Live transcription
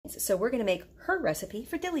beans. So we're gonna make her recipe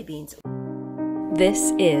for dilly beans.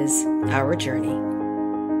 This is our journey.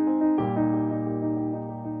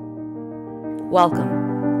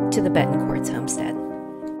 Welcome to the Betancourt's homestead.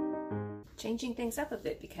 Changing things up a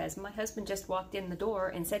bit because my husband just walked in the door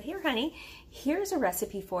and said, "Here, honey, here's a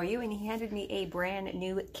recipe for you." And he handed me a brand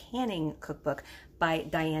new canning cookbook by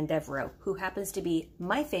Diane Devereaux, who happens to be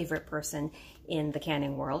my favorite person in the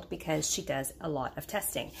canning world because she does a lot of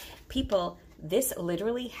testing. People, this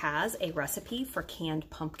literally has a recipe for canned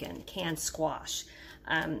pumpkin, canned squash.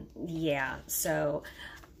 Yeah, so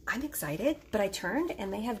I'm excited, but I turned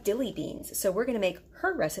and they have dilly beans. So we're gonna make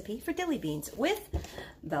her recipe for dilly beans with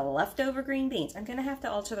the leftover green beans. I'm gonna have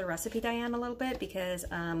to alter the recipe, Diane, a little bit because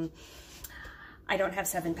I don't have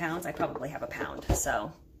 7 pounds. I probably have a pound,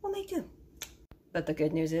 so we'll make do. But the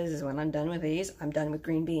good news is when I'm done with these, I'm done with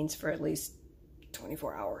green beans for at least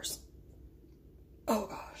 24 hours. Oh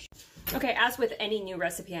gosh. Okay, as with any new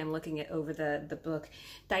recipe I'm looking at over the book,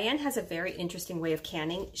 Diane has a very interesting way of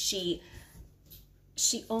canning. She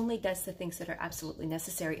only does the things that are absolutely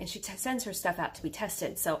necessary, and she sends her stuff out to be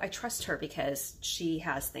tested. So I trust her because she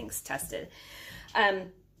has things tested.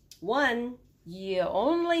 One, you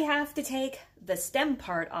only have to take the stem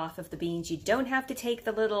part off of the beans. You don't have to take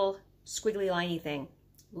the little squiggly liney thing.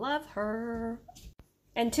 Love her.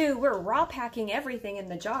 And two, we're raw packing everything in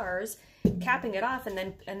the jars, capping it off, and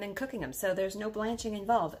then cooking them. So there's no blanching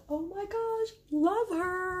involved. Oh my gosh, love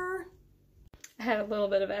her. I had a little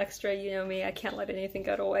bit of extra, you know me, I can't let anything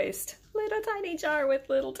go to waste. Little tiny jar with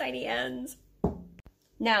little tiny ends.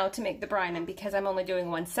 Now to make the brine, and because I'm only doing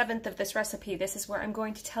 1/7 of this recipe, this is where I'm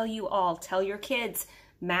going to tell you all, tell your kids,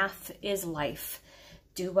 math is life.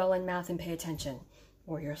 Do well in math and pay attention,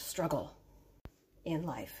 or you'll struggle in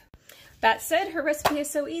life. That said, her recipe is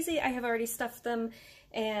so easy. I have already stuffed them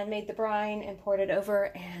and made the brine and poured it over,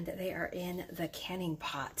 and they are in the canning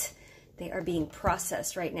pot. They are being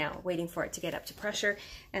processed right now, waiting for it to get up to pressure,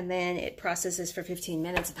 and then it processes for 15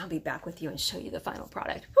 minutes, and I'll be back with you and show you the final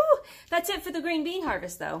product. Woo! That's it for the green bean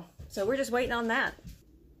harvest, though. So we're just waiting on that.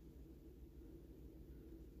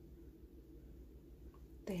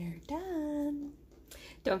 They're done.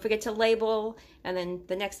 Don't forget to label, and then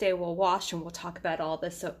the next day we'll wash and we'll talk about all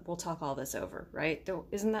this. So we'll talk all this over, right?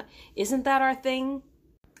 Isn't that our thing?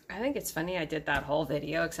 I think it's funny I did that whole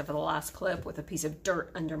video except for the last clip with a piece of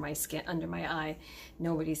dirt under my skin, under my eye.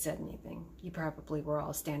 Nobody said anything. You probably were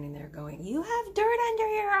all standing there going, "You have dirt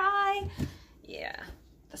under your eye." Yeah,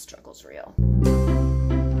 the struggle's real.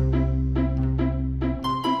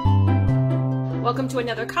 Welcome to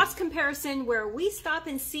another cost comparison where we stop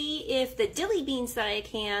and see if the dilly beans that I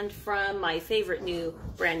canned from my favorite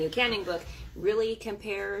brand new canning book really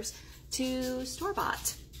compares to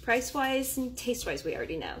store-bought. Price-wise and taste-wise, we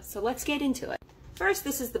already know. So let's get into it. First,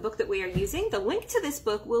 this is the book that we are using. The link to this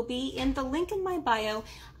book will be in the link in my bio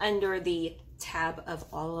under the tab of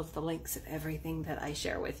all of the links of everything that I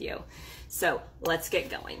share with you. So let's get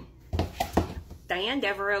going. Diane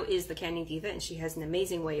Devereaux is the canning diva, and she has an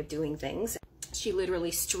amazing way of doing things. She literally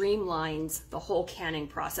streamlines the whole canning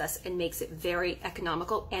process and makes it very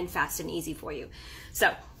economical and fast and easy for you.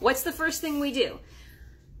 So what's the first thing we do?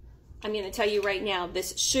 I'm going to tell you right now,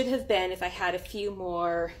 this should have been, if I had a few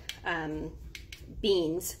more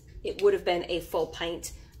beans, it would have been a full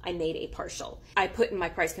pint. I made a partial. I put in my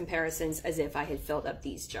price comparisons as if I had filled up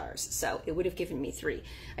these jars, so it would have given me 3.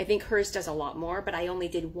 I think hers does a lot more, but I only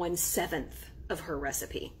did 1/7 of her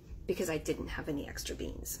recipe because I didn't have any extra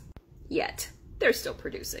beans yet. They're still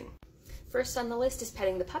producing. First on the list is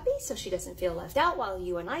petting the puppy so she doesn't feel left out while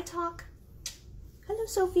you and I talk. Hello,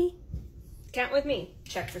 Sophie. Count with me.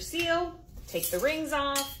 Check for seal, take the rings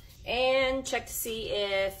off, and check to see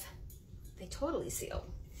if they totally seal.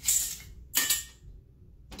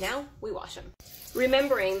 Now we wash them.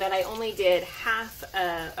 Remembering that I only did half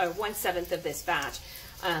or 1/7 of this batch,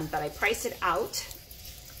 but I priced it out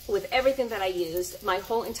with everything that I used. My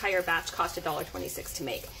whole entire batch cost $1.26 to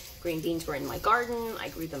make. Green beans were in my garden. I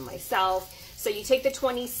grew them myself. So you take the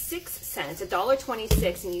 26 cents,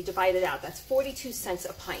 $1.26, and you divide it out. That's 42 cents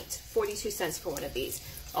a pint, 42 cents for one of these.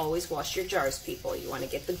 Always wash your jars, people. You want to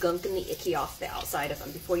get the gunk and the icky off the outside of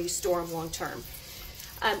them before you store them long term.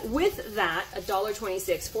 With that,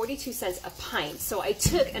 $1.26, 42 cents a pint. So I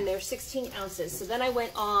took, and they're 16 ounces. So then I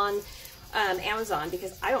went on Amazon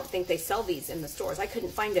because I don't think they sell these in the stores. I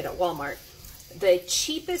couldn't find it at Walmart. The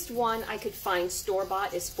cheapest one I could find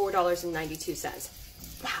store-bought is $4.92.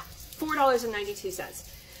 Wow. $4.92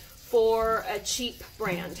 for a cheap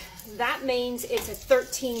brand. That means it's a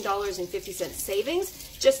 $13.50 savings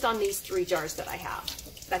just on these 3 jars that I have.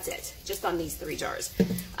 That's it, just on these 3 jars.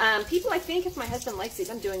 People, I think if my husband likes these,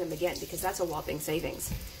 I'm doing them again because that's a whopping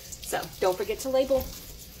savings. So don't forget to label.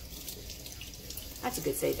 That's a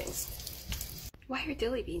good savings. Why are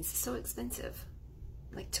dilly beans so expensive?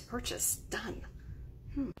 Like to purchase, done.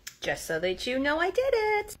 Just so that you know I did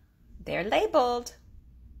it. They're labeled.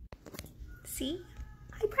 See,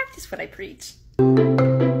 I practice what I preach.